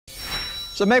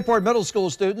Some Mayport Middle School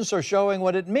students are showing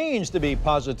what it means to be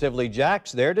positively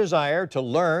Jacks. Their desire to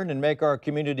learn and make our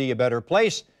community a better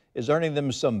place is earning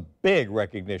them some big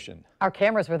recognition. Our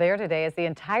cameras were there today as the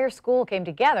entire school came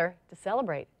together to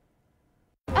celebrate.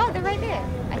 Oh, they're right there,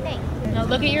 I think. Now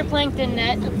look at your plankton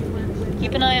net.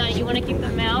 Keep an eye on it. You want to keep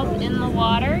the mouth in the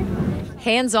water.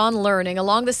 Hands-on learning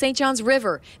along the St. Johns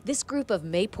River. This group of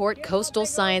Mayport Coastal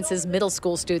Sciences middle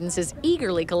school students is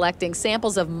eagerly collecting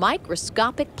samples of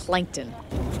microscopic plankton.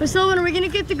 So when are we going to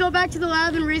get to go back to the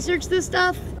lab and research this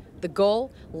stuff? The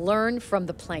goal? Learn from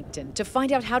the plankton to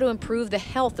find out how to improve the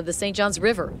health of the St. Johns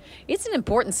River. It's an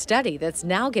important study that's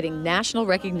now getting national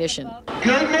recognition.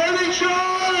 Good morning,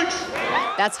 Sharks!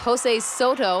 That's Jose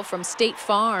Soto from State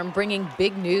Farm bringing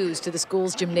big news to the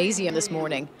school's gymnasium this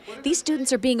morning. These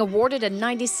students are being awarded a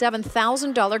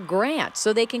 $97,000 grant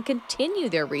so they can continue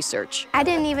their research. I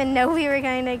didn't even know we were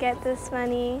going to get this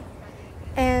money.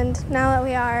 And now that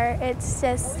we are, it's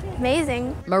just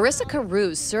amazing. Marissa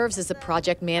Caruso serves as a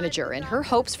project manager, and her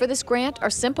hopes for this grant are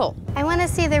simple. I want to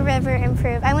see the river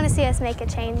improve. I want to see us make a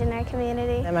change in our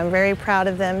community. And I'm very proud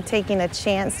of them taking a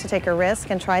chance to take a risk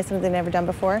and try something they've never done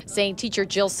before. Saying teacher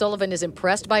Jill Sullivan is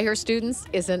impressed by her students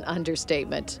is an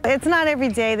understatement. It's not every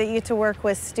day that you get to work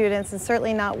with students, and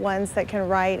certainly not ones that can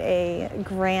write a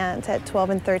grant at 12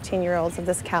 and 13-year-olds of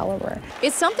this caliber.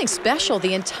 It's something special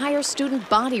the entire student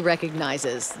body recognizes.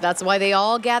 That's why they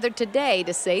all gathered today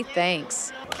to say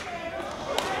thanks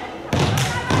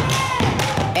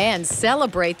and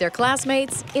celebrate their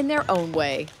classmates in their own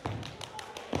way.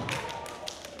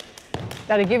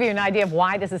 Now, to give you an idea of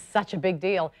why this is such a big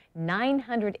deal,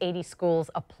 980 schools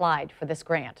applied for this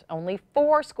grant. Only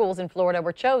 4 schools in Florida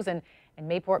were chosen, and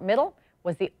Mayport Middle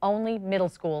was the only middle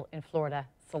school in Florida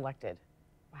selected.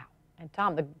 Wow. And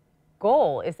Tom, the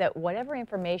goal is that whatever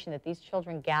information that these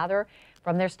children gather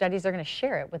from their studies, they're going to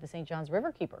share it with the St. Johns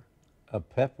River keeper. A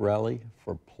pep rally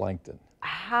for plankton.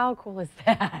 How cool is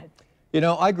that? You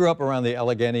know, I grew up around the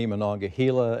Allegheny,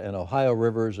 Monongahela, and Ohio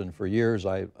rivers, and for years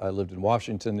I lived in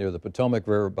Washington near the Potomac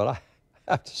River, but I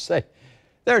have to say,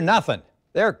 they're nothing.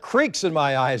 They're creeks in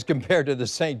my eyes compared to the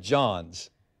St.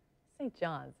 Johns. St.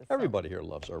 John's. Everybody here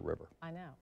loves our river. I know.